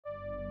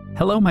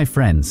Hello my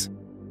friends.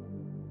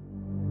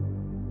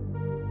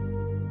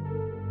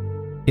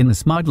 In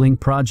this modeling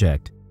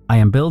project, I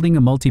am building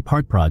a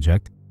multi-part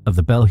project of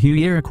the Bell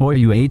Huey Iroquois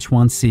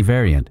UH-1C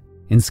variant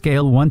in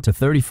scale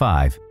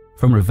 1:35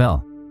 from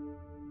Revell.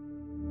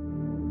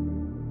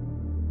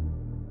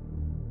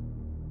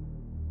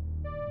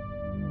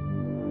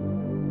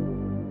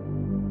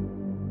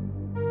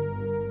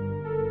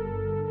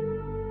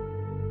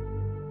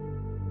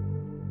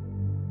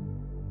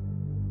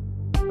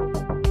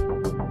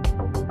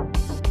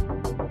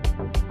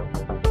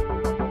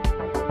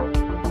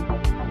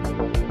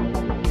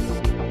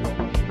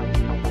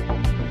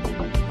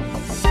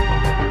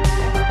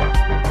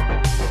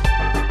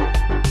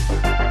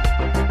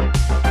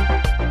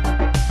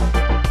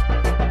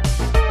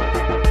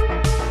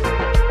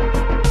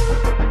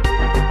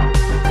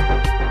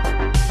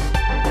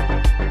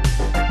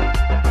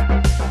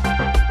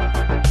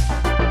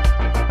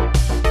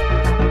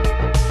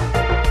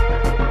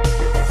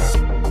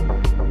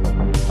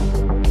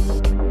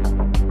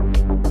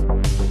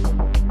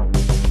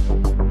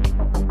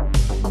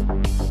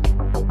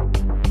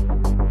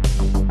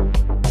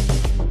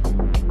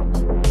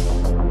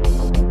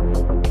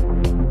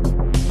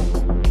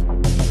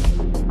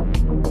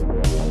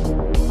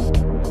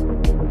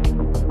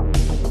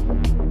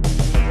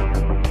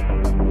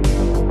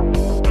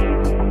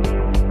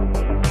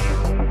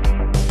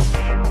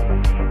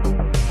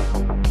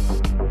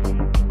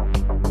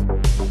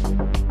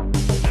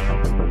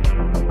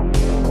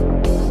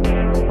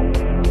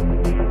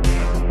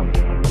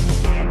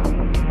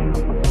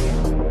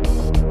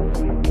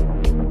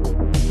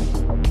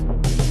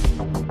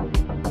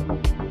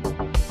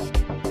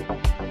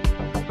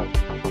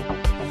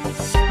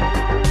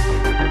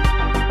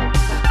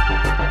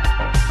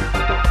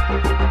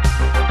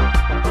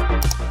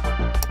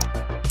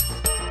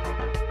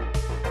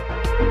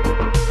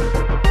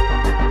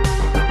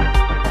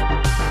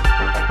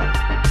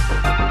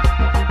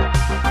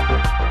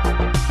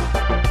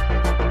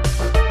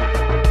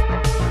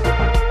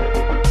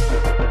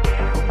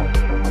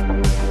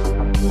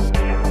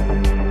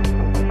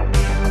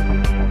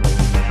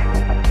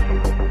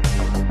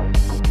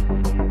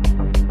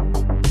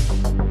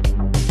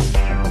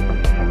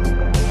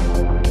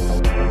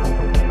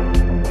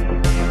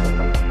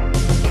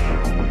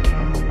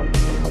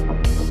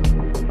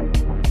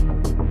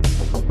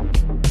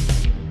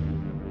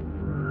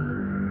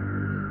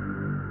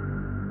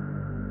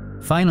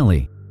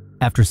 Finally,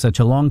 after such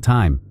a long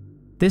time,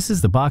 this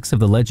is the box of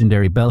the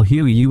legendary Bell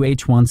Huey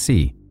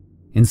UH-1C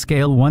in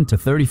scale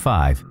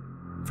 1:35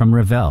 from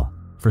Revell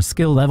for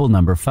skill level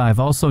number 5,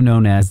 also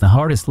known as the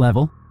hardest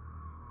level.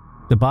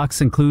 The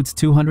box includes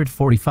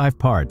 245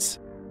 parts.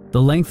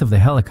 The length of the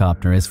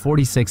helicopter is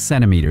 46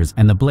 centimeters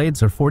and the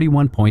blades are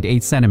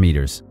 41.8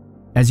 centimeters.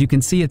 As you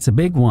can see, it's a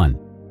big one.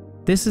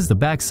 This is the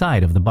back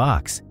side of the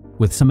box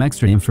with some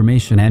extra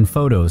information and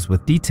photos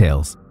with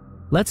details.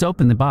 Let's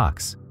open the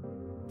box.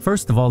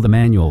 First of all, the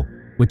manual,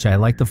 which I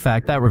like the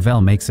fact that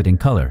Revell makes it in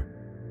color.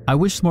 I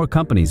wish more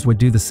companies would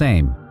do the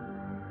same.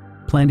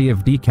 Plenty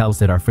of decals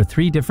that are for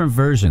 3 different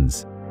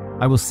versions.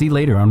 I will see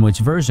later on which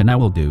version I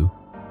will do.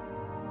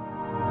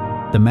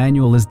 The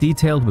manual is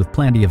detailed with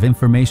plenty of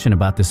information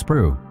about the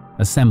sprue,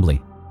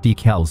 assembly,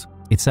 decals,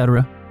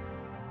 etc.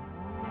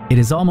 It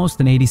is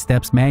almost an 80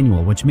 steps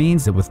manual, which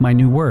means that with my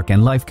new work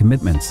and life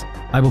commitments,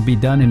 I will be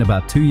done in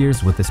about 2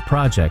 years with this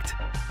project.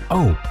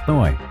 Oh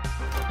boy!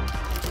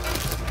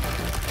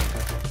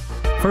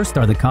 First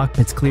are the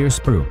cockpit's clear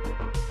sprue.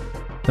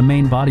 The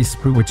main body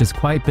sprue, which is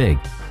quite big.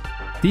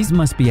 These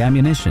must be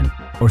ammunition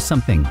or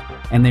something,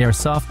 and they are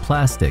soft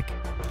plastic.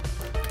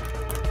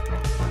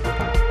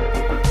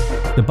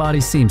 The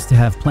body seems to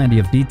have plenty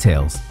of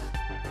details.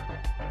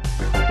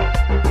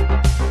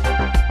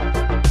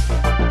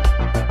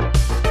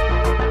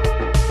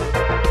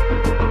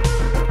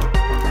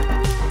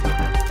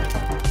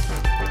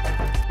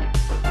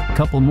 A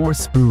couple more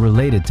sprue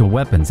related to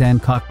weapons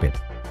and cockpit.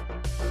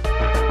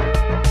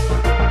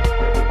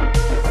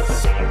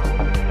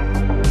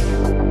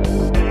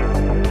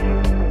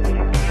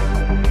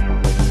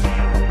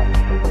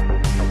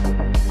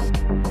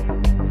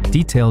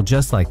 Detailed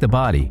just like the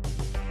body.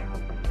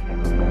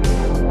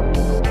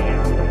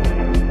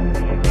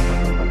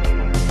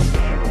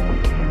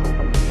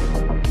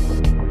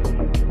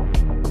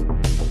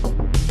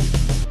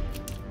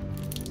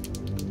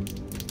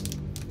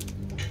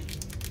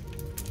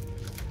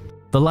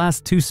 The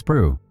last 2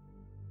 sprue.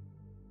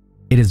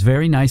 It is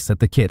very nice that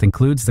the kit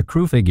includes the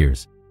crew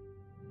figures.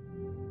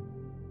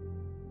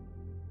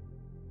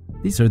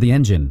 These are the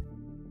engine,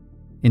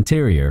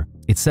 interior,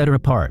 etc.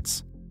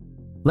 parts.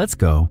 Let's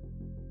go.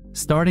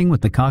 Starting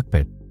with the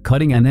cockpit,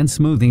 cutting and then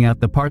smoothing out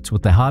the parts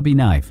with the hobby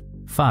knife,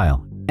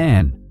 file,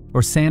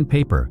 or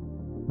sandpaper.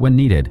 When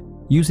needed,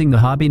 using the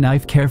hobby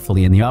knife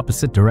carefully in the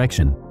opposite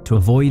direction to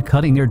avoid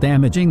cutting or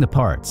damaging the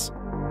parts.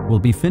 We'll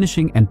be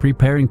finishing and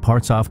preparing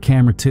parts off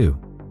camera too.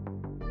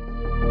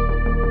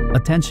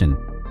 Attention!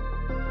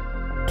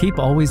 Keep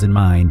always in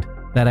mind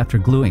that after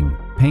gluing,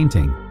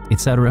 painting,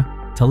 etc.,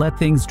 to let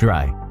things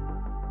dry.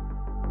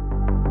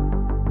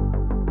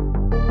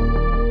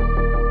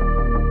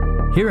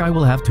 Here I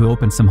will have to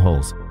open some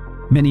holes,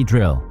 mini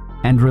drill,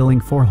 and drilling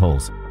 4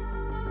 holes.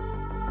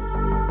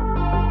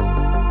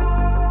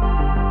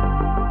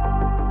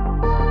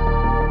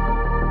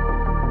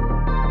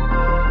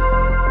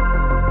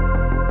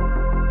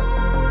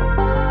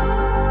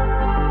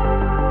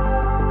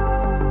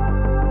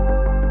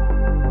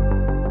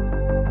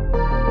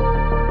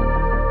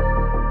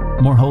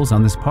 More holes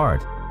on this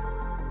part.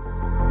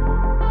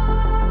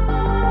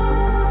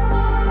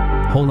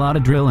 Whole lot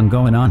of drilling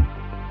going on.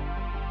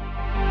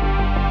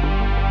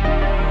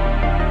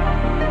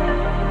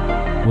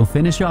 We'll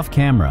finish off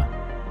camera.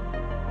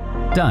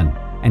 Done,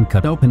 and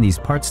cut open these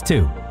parts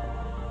too.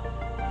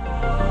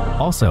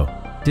 Also,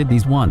 did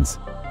these ones.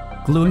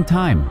 Gluing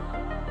time.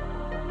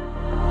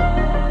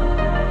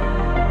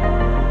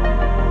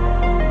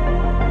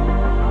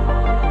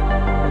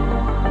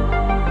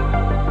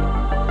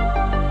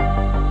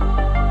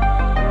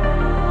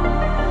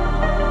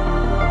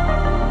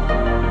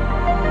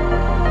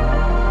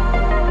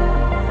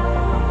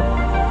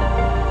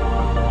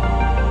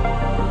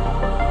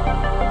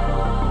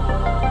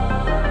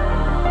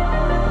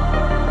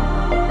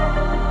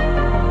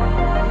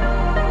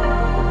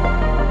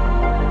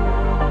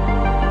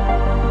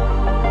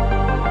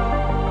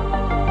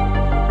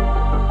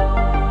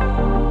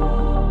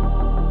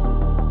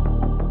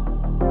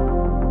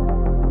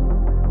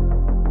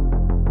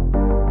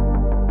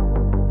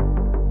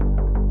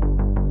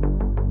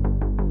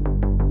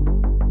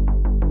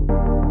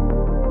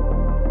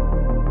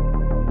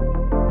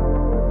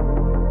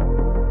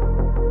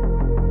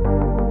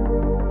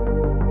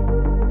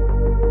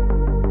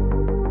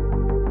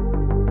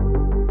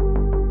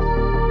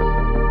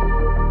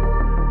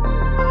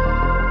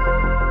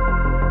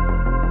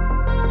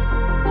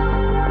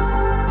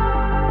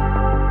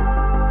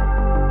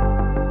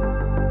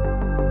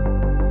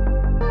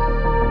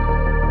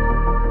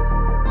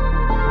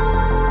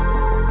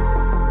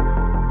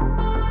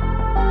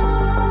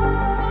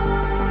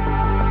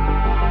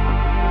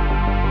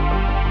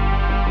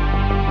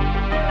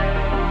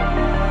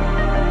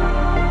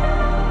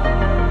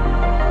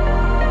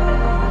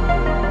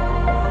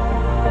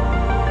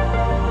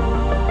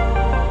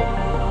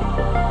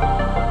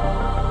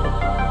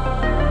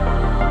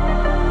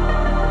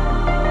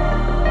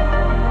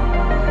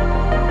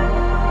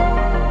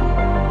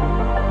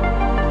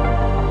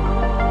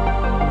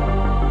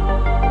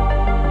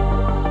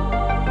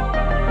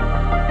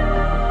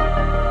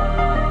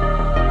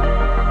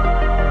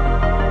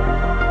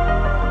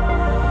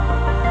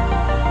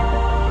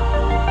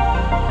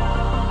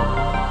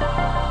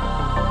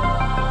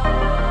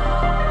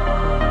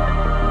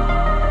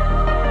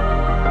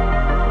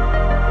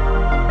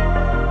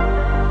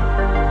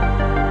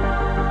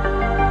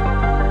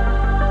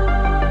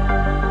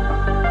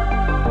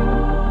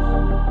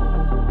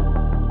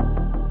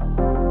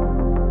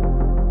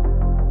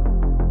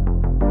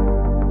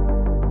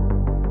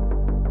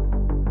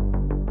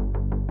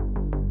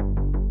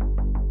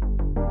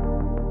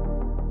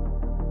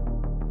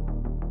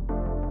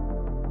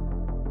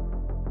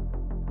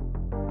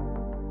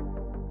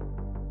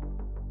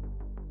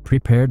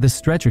 Prepared the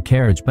stretcher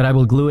carriage, but I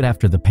will glue it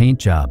after the paint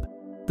job.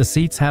 The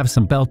seats have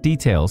some belt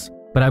details,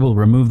 but I will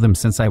remove them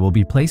since I will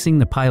be placing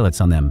the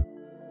pilots on them.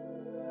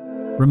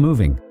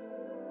 Removing.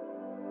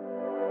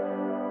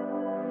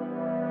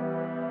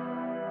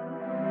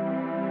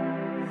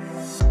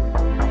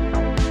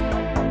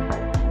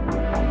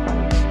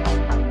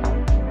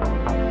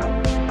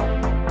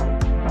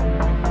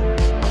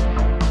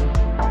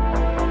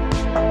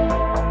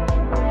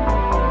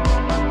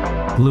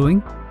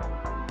 Gluing.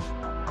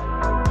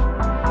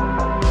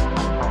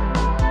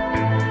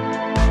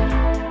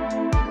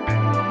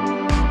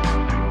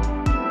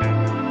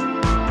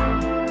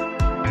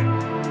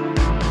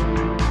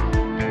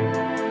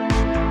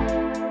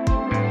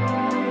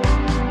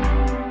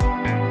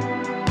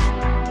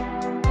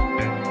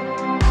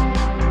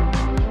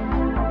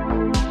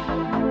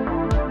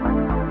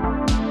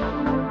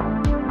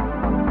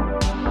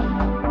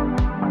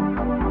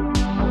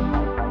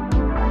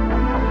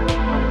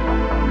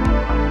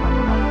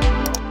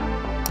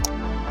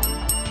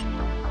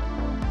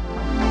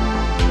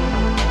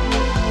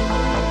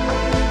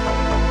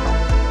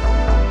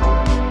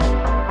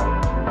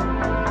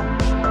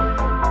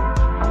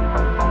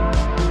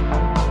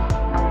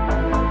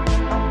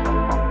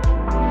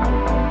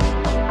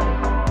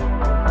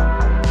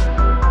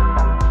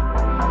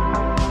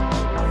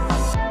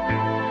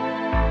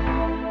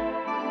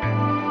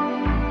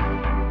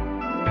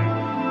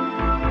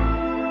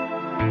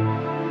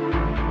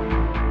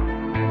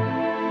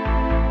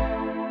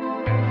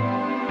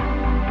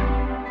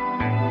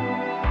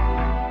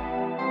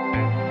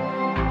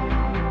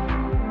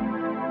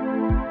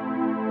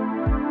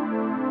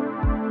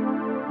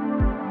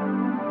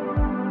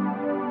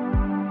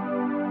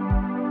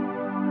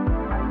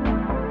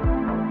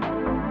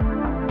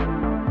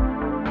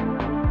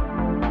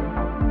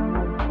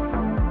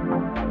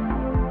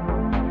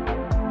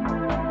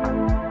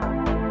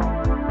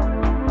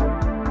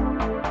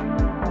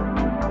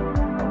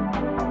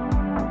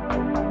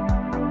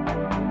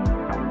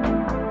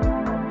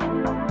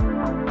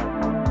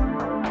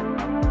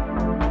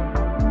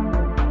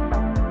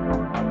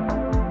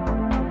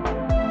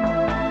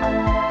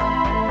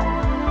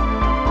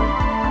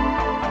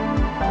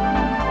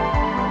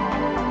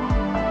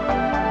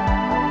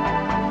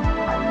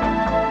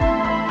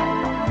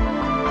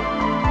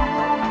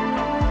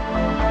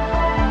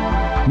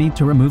 need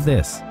to remove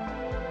this.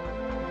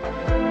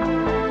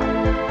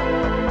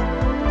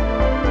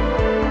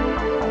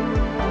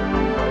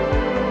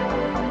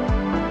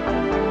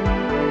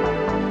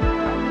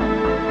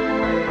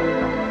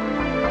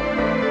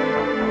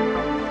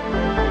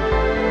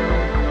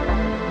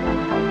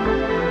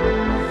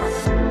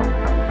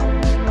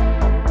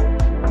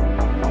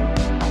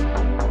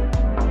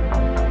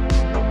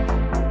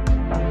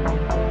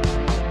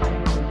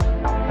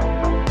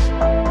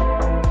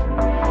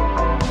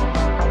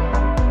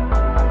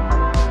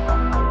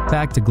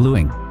 Back to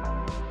gluing.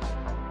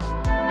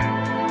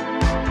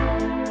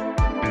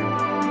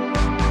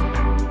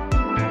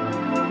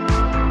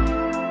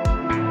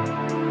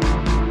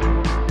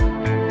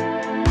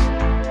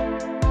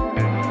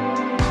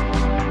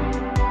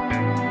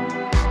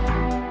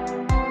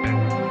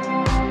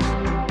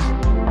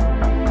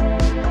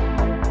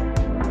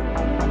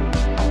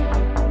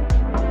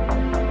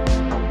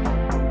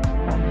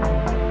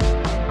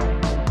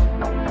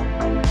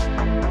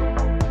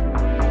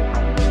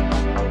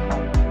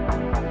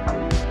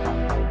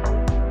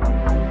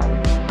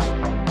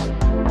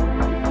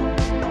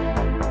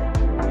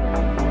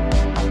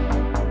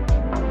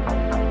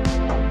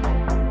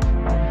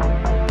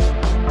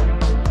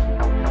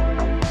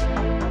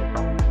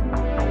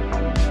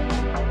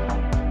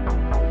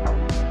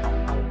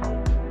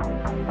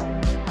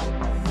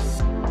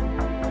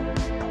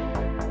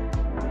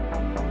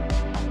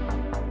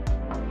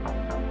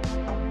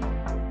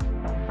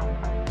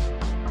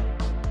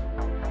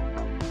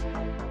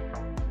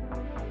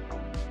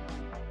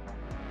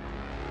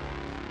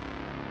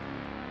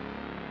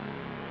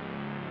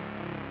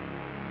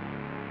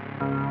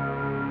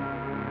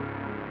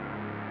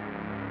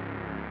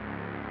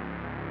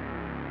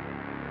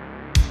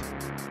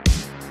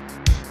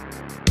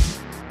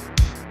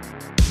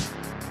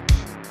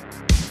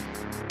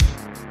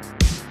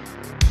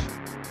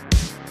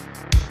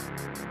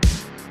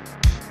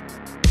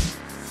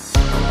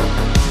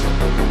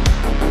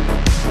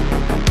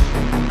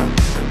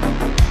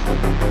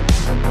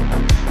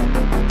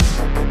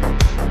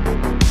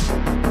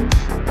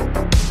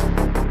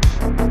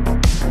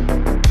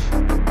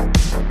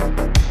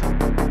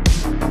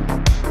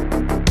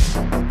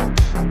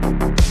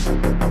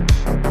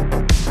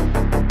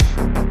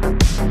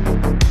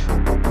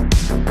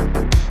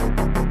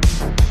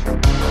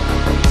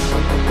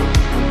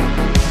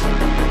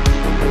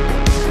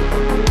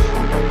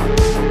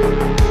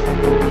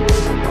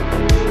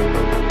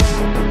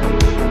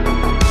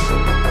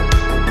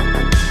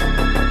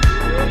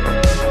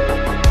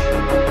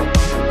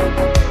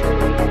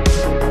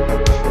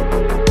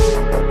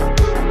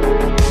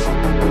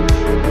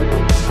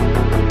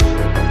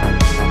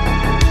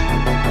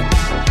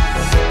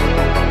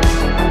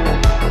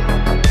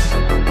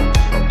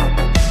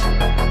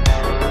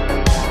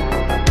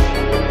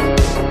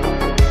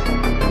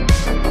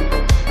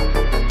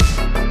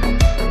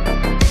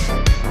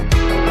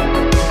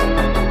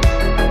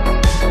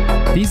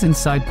 These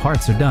inside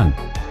parts are done.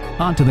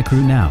 On to the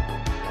crew now.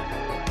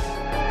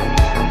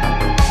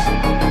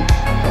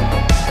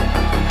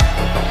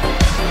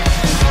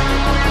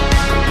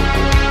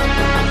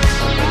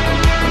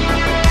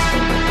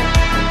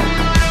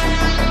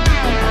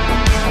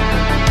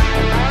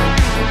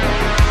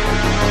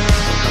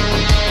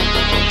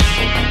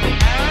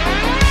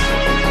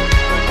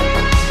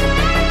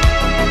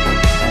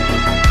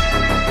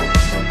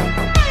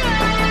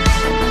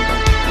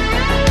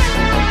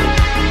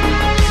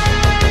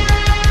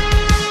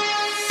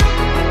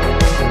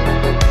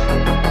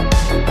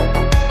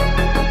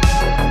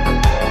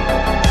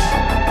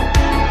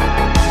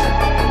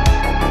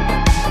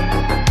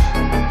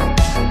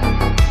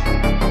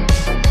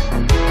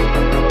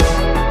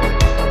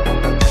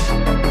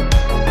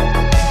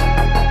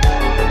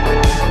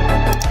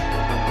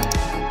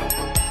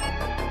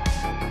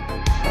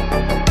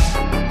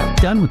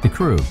 Done with the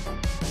crew.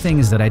 Thing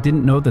is that I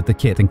didn't know that the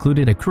kit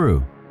included a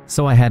crew,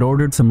 so I had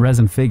ordered some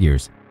resin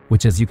figures,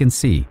 which as you can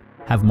see,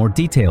 have more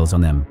details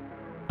on them.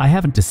 I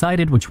haven't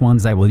decided which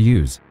ones I will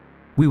use.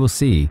 We will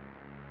see.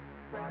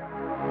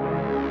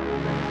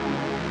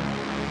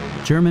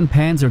 German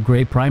Panzer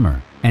Gray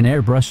primer and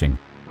airbrushing.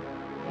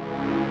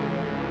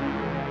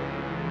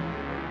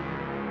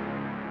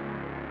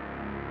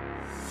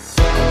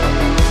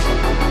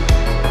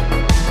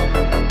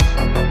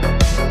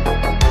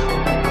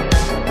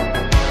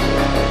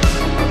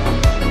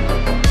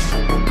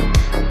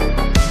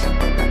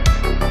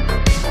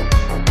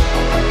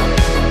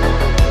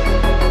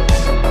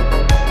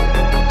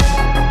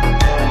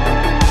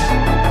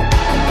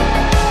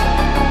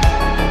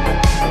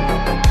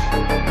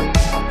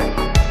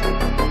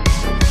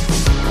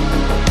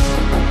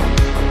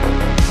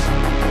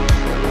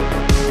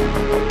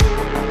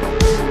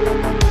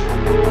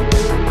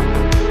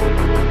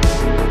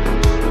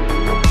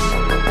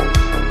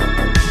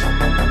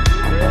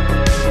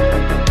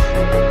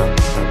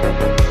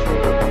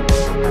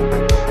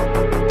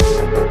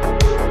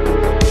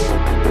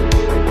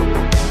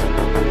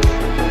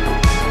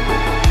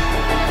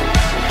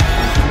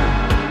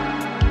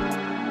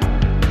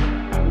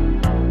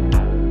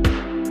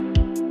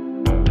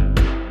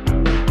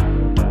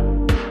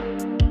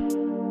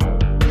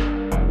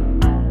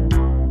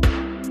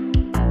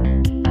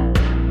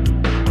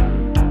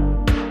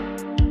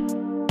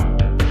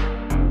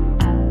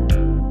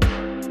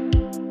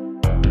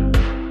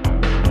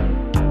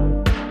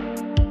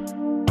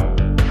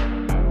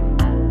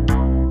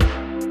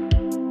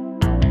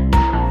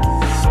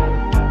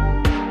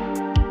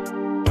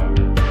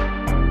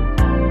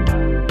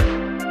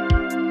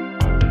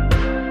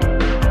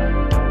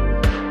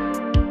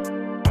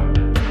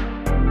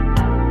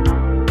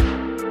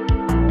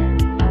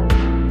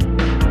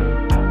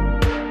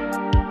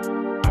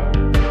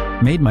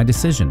 made my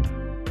decision.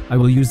 I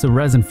will use the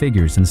resin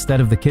figures instead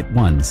of the kit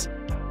ones.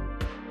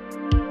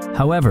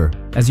 However,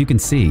 as you can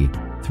see,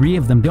 3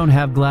 of them don't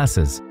have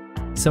glasses.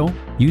 So,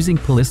 using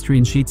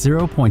polystyrene sheet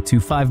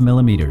 0.25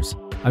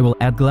 mm, I will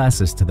add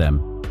glasses to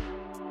them.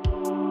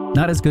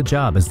 Not as good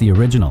job as the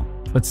original,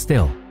 but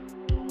still.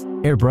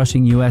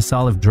 Airbrushing US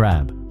olive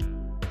drab.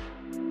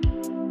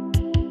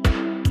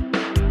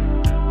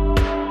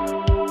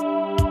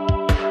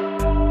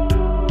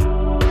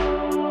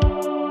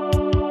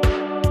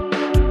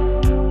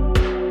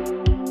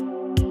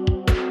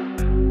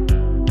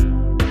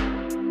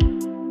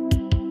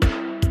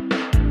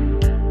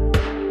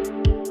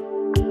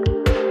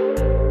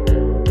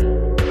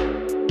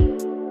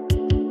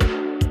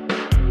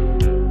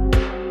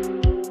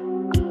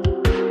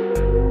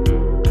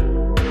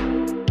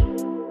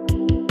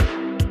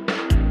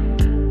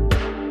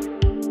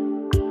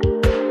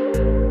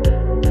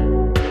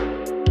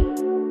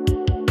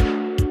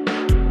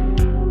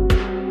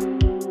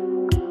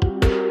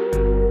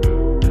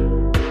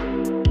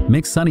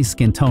 Mix sunny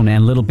skin tone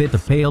and little bit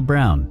of pale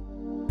brown.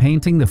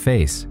 Painting the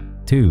face.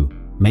 2,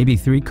 maybe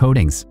 3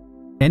 coatings.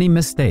 Any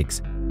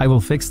mistakes, I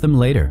will fix them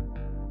later.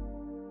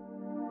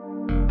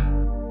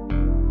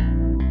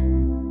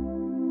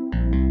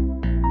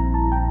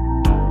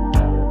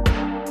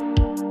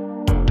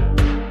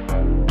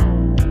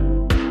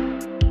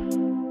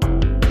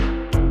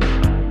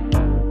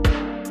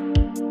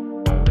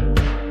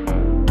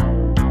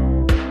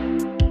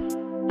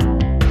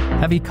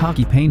 Heavy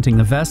cocky painting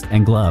the vest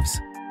and gloves.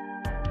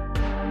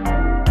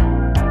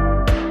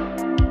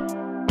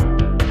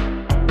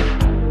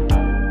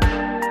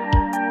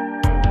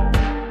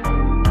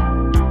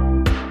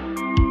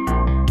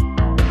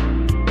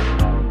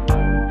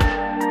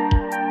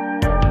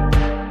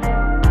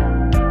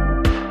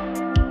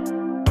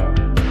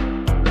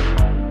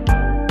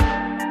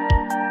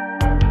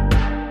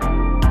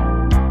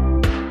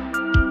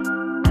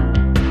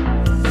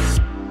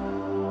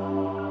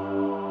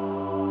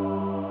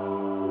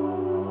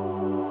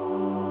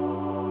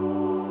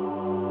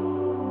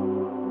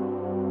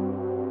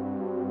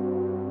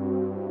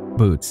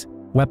 Boots,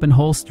 weapon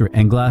holster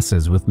and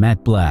glasses with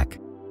matte black.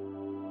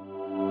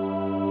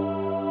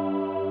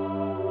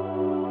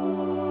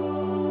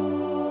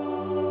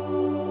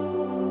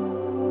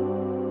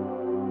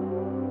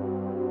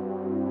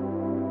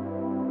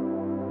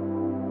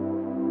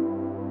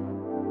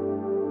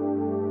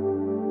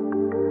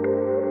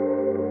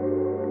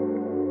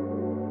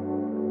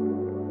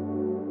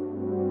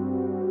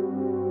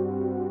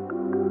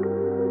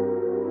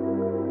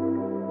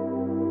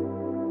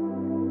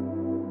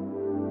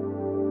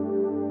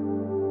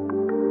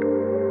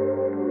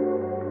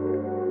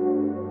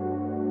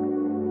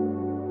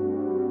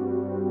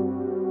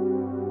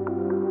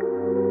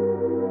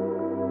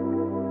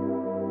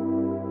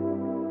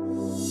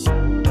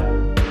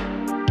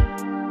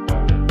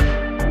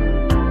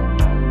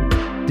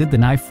 Did the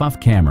knife off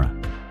camera.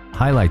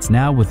 Highlights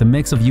now with a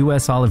mix of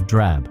US olive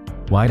drab,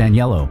 white and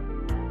yellow.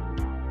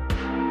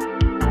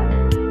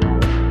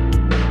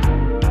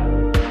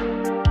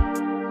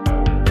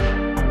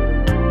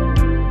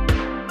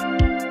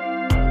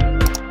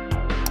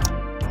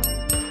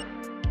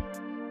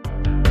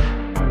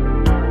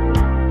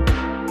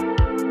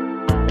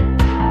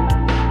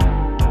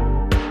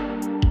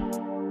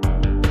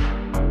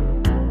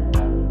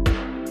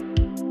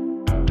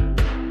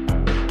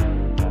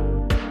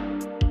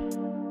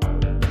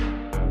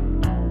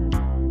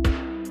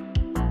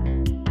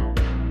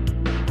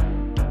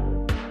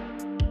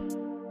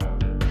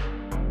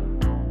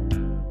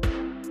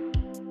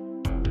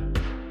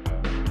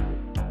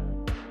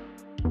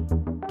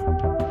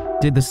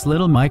 Did this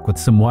little mic with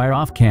some wire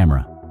off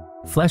camera.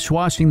 Flesh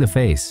washing the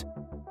face.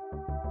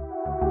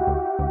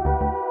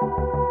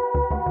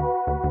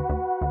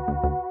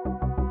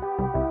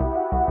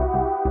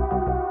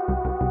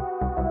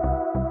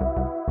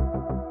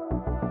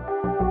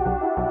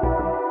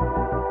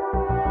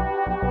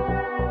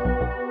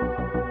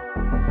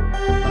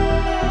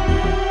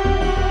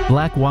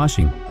 Black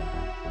washing.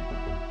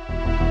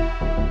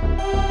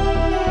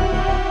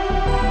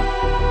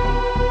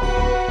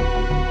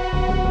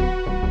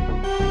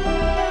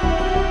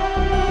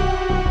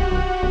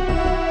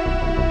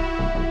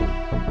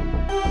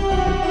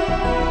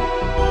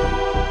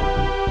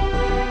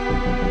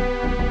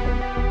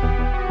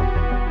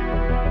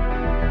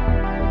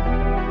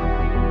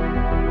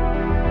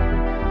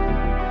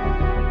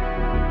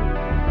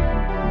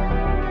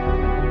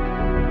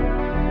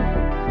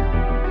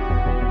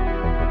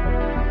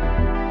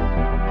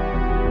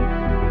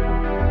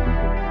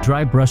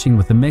 Dry brushing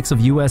with a mix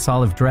of US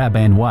olive drab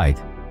and white.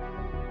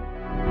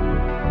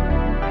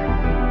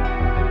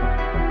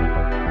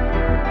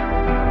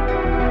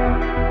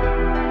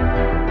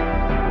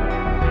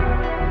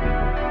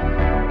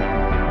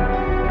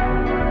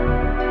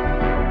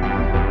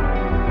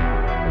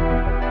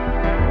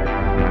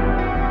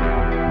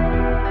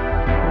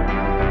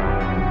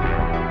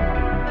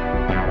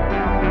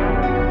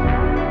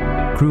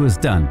 Crew is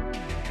done.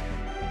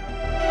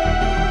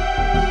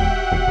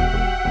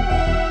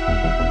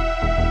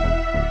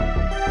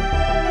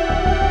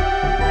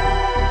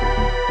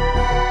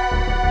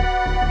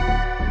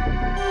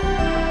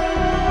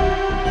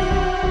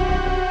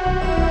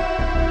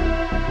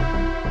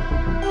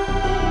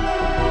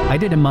 I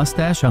did a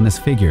mustache on this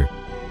figure.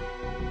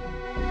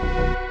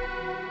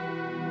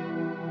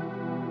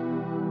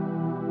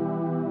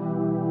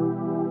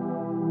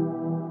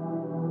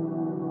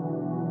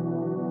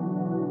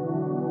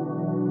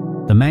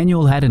 The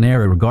manual had an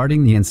error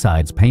regarding the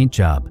inside's paint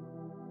job.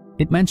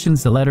 It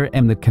mentions the letter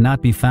M that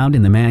cannot be found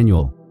in the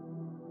manual.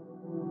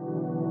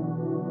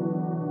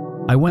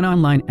 I went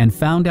online and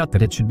found out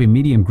that it should be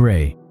medium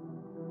gray.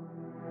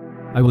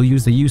 I will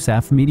use the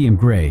USAF medium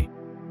gray.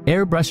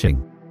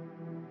 Airbrushing.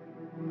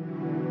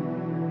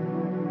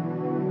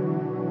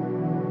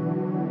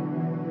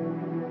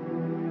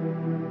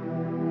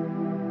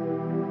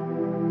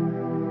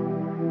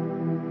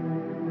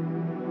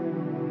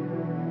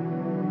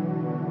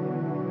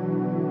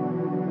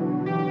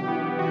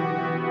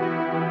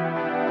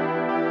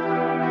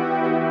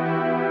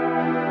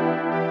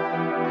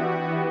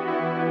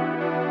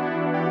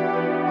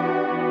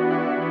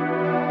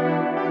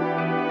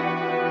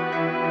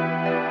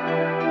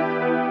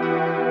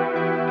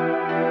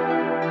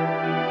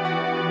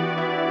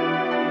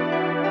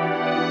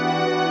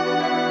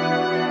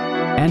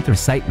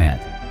 Anthracite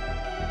matte.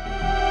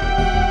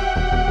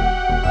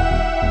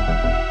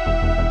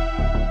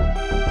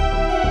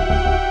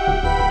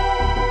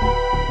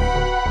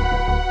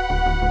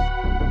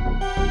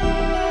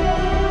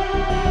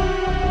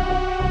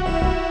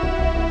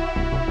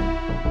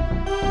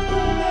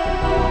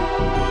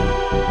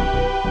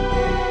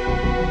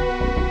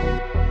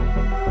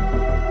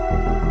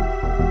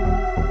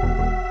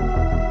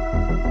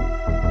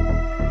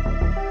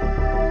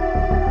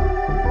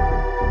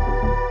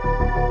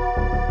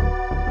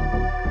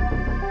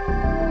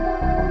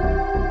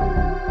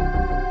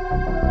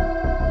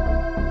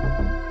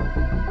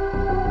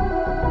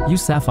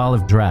 USAF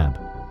olive drab.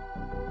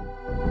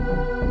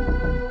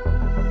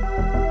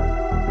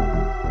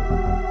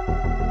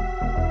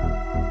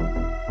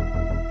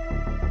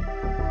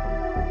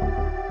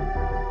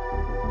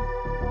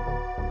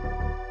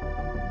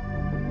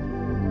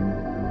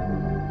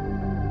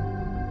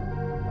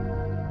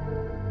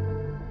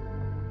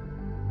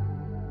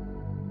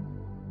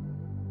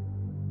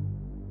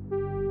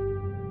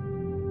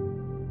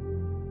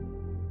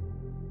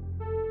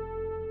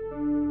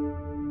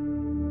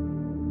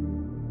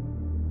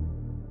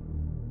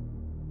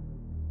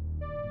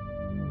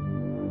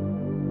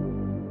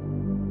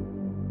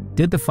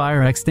 Did the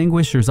fire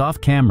extinguishers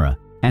off camera,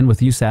 and with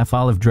USAF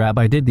olive drab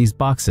I did these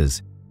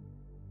boxes.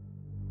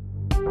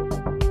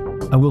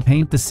 I will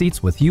paint the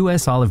seats with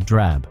US olive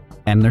drab,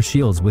 and their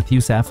shields with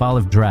USAF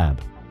olive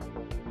drab.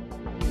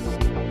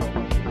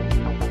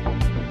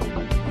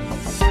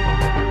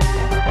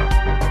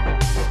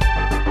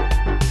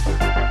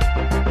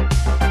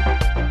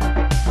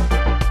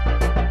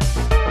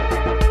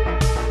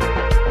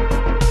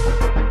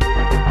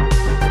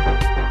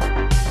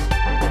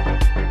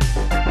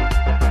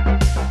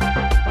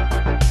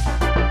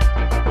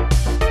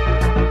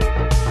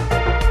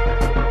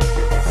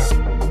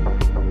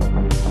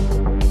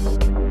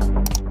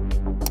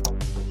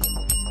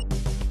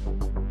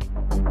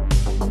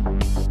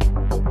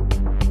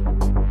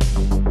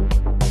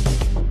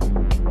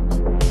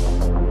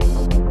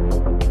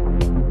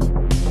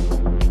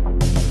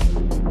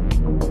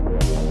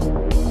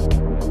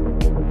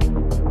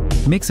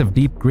 Mix of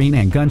deep green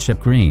and gunship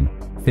green,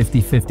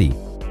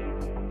 50-50.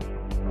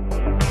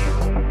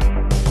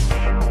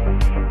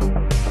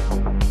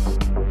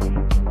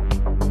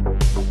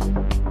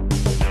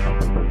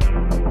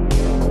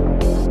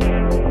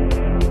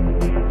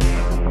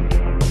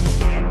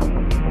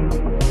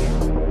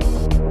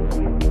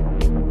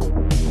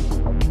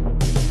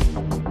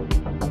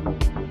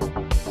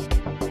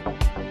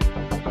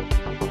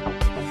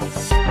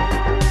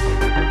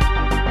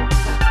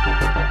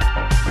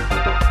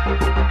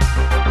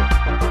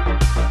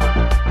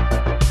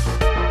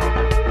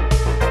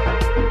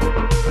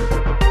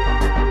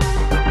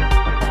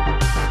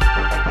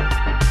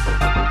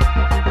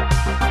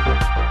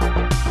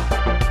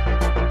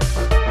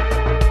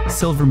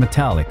 Silver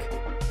metallic.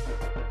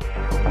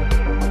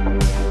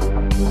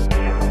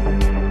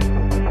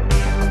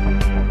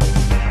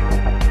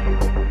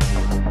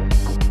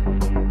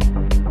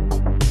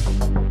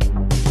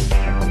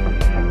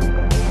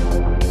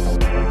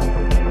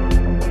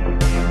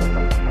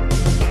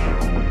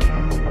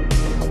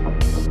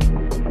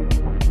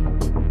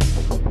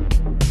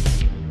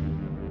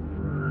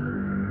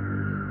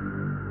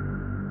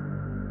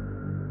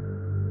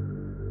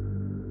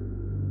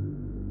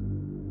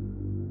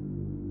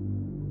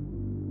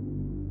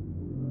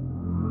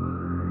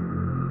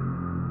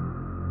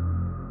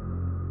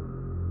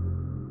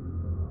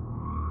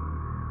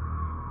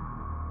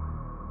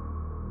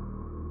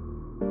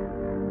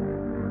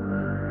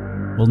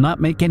 Will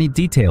not make any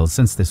details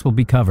since this will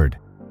be covered.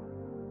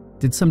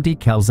 Did some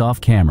decals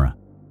off camera.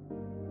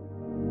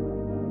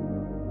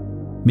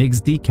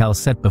 MIGS decal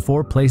set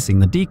before placing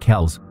the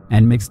decals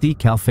and MIGS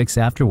decal fix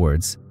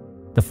afterwards.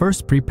 The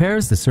first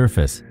prepares the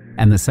surface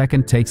and the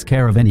second takes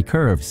care of any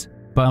curves,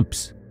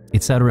 bumps,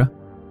 etc.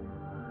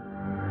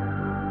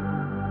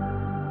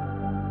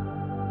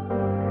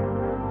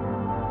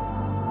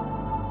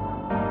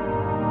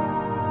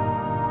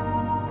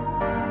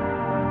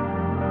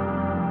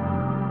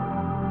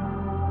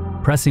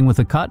 pressing with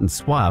a cotton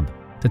swab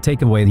to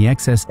take away the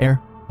excess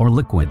air or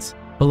liquids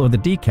below the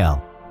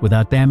decal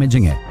without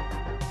damaging it.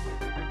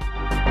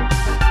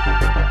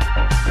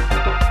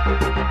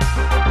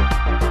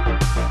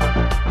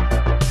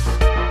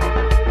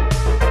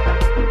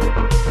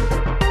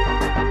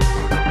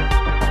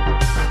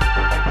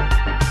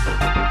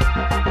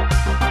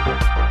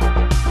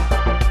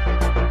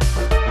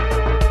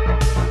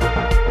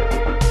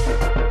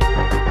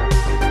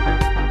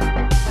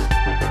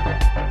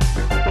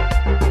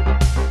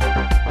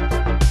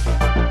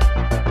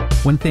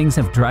 When things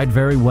have dried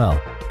very well,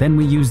 then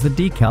we use the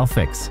decal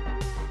fix.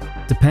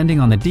 Depending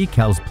on the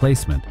decal's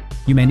placement,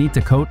 you may need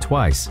to coat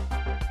twice.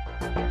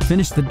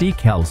 Finish the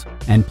decals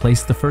and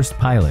place the first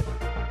pilot.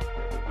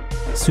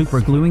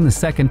 Supergluing the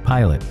second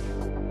pilot.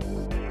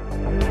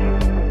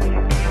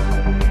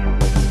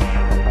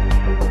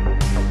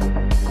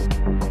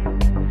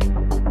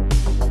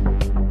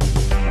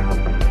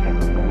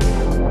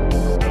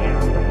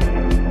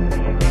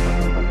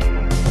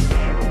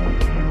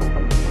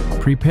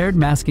 Prepared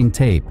masking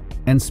tape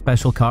and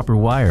special copper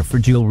wire for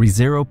jewelry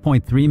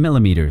 0.3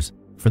 mm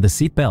for the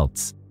seat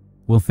belts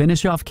will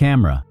finish off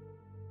camera.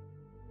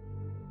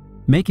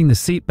 Making the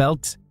seat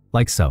belts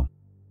like so.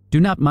 Do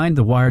not mind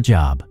the wire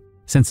job,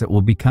 since it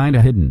will be kinda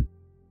hidden.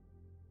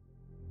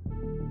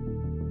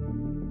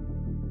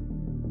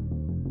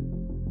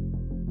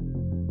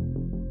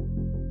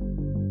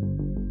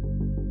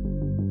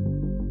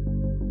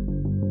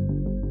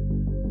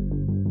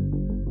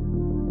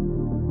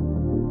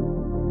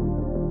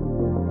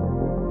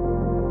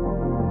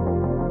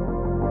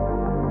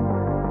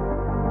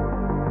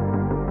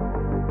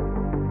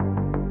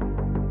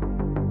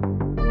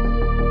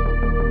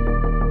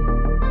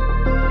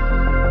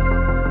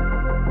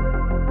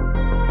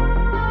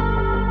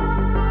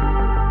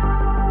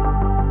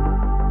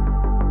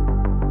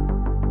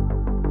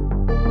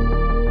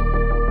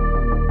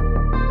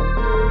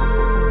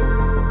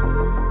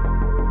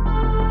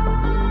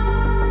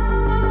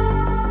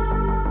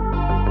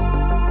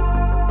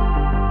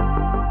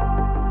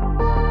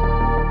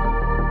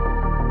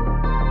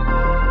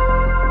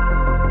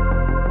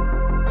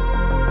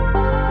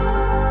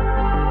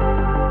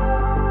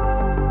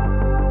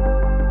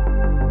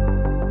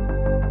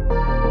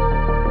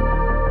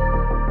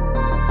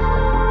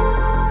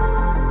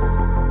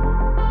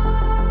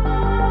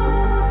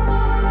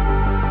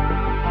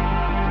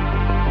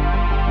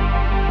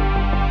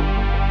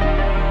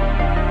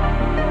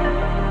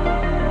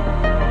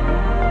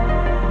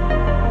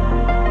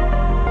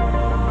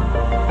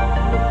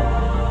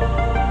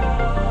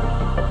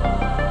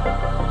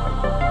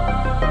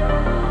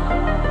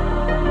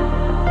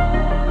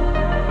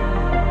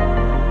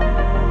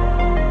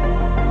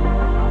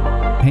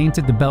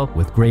 Painted the belt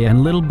with gray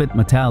and little bit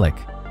metallic,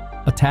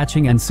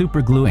 attaching and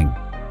supergluing.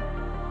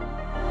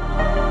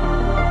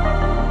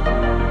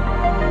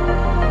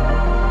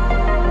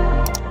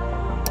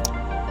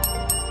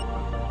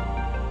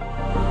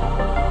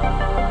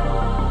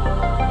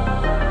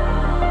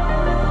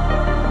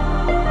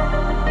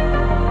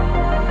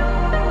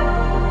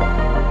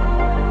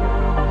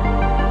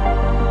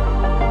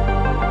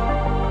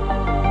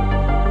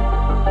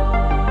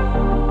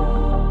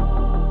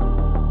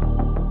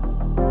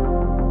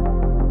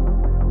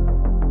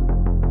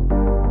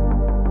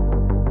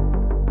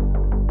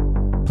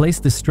 Place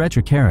the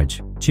stretcher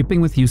carriage, chipping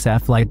with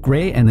USAF light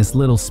gray and this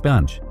little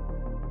sponge.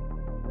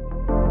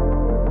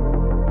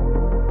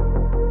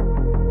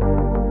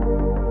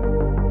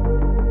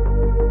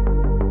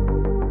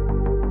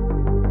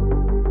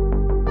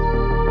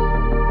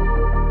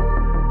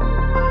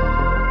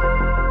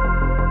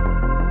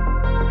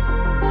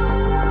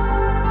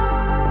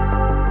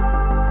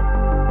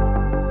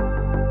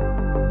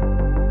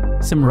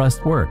 Some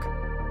rust work.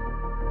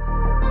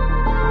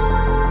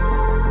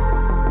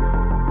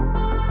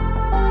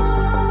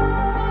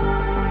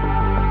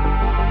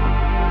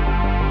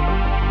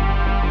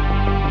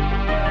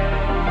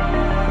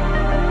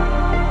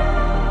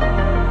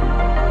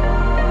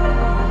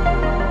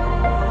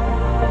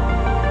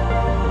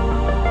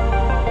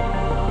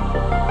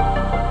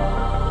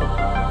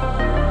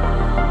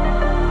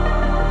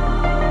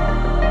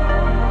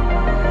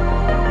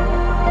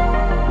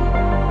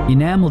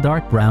 Enamel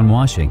dark brown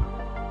washing.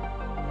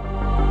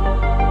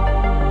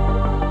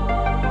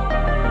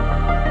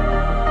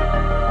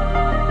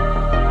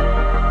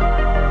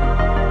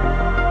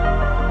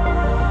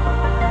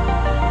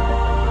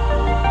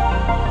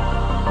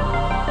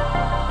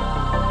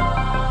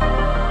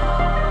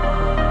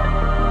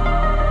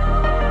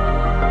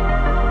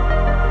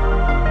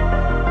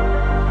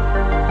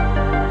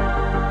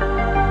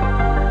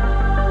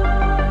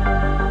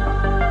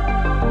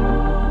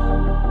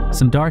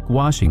 Some dark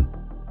washing.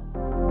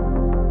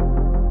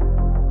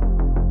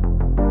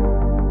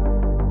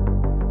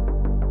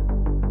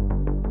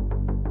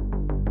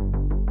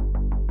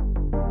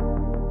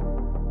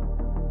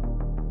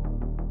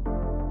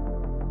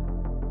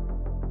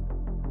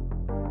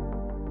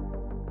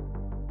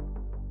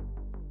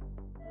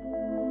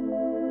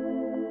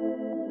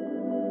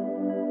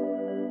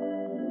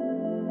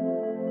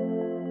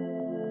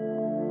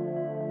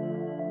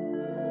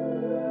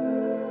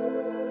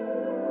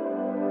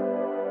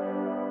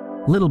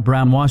 little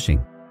brown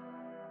washing.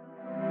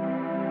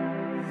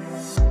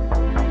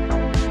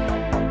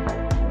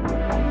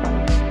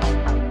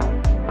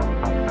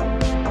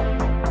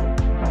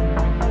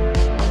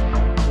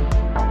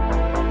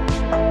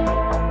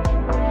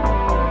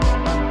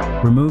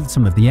 Removed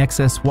some of the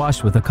excess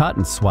wash with a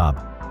cotton swab,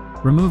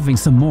 removing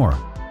some more.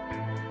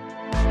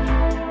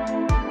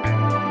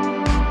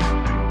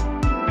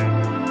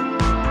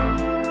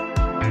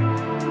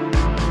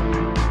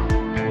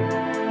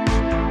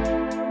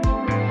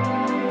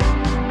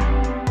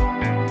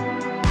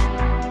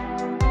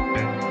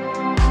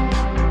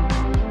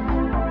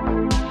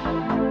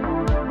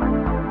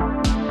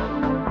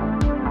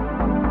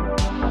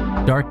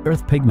 Dark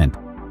earth pigment.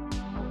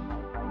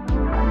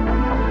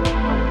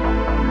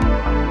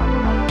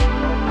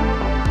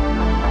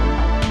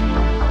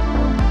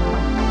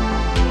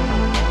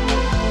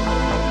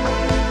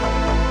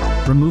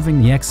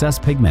 Removing the excess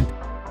pigment.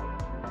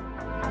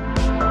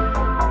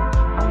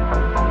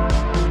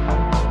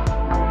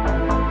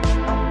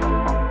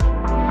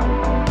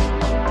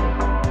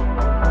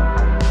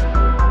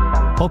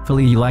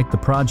 Hopefully you like the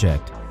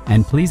project,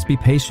 and please be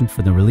patient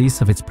for the release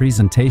of its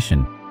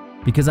presentation.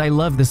 Because I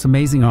love this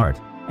amazing art,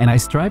 and I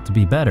strive to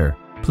be better,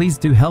 please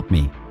do help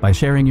me by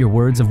sharing your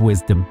words of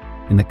wisdom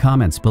in the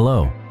comments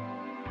below.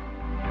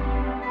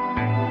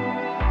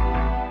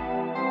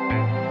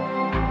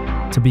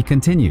 To be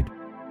continued.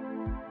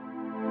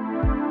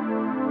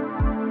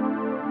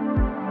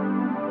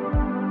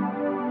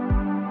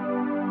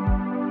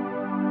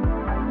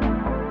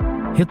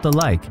 Hit the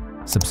like,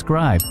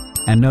 subscribe,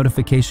 and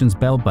notifications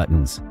bell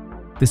buttons.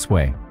 This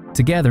way,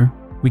 together,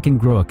 we can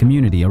grow a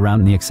community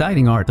around the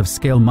exciting art of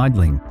scale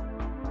modeling.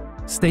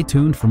 Stay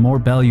tuned for more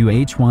Bell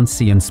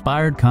UH-1C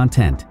inspired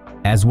content,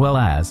 as well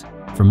as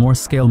for more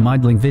scale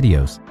modeling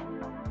videos.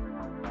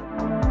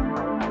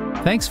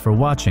 Thanks for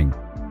watching.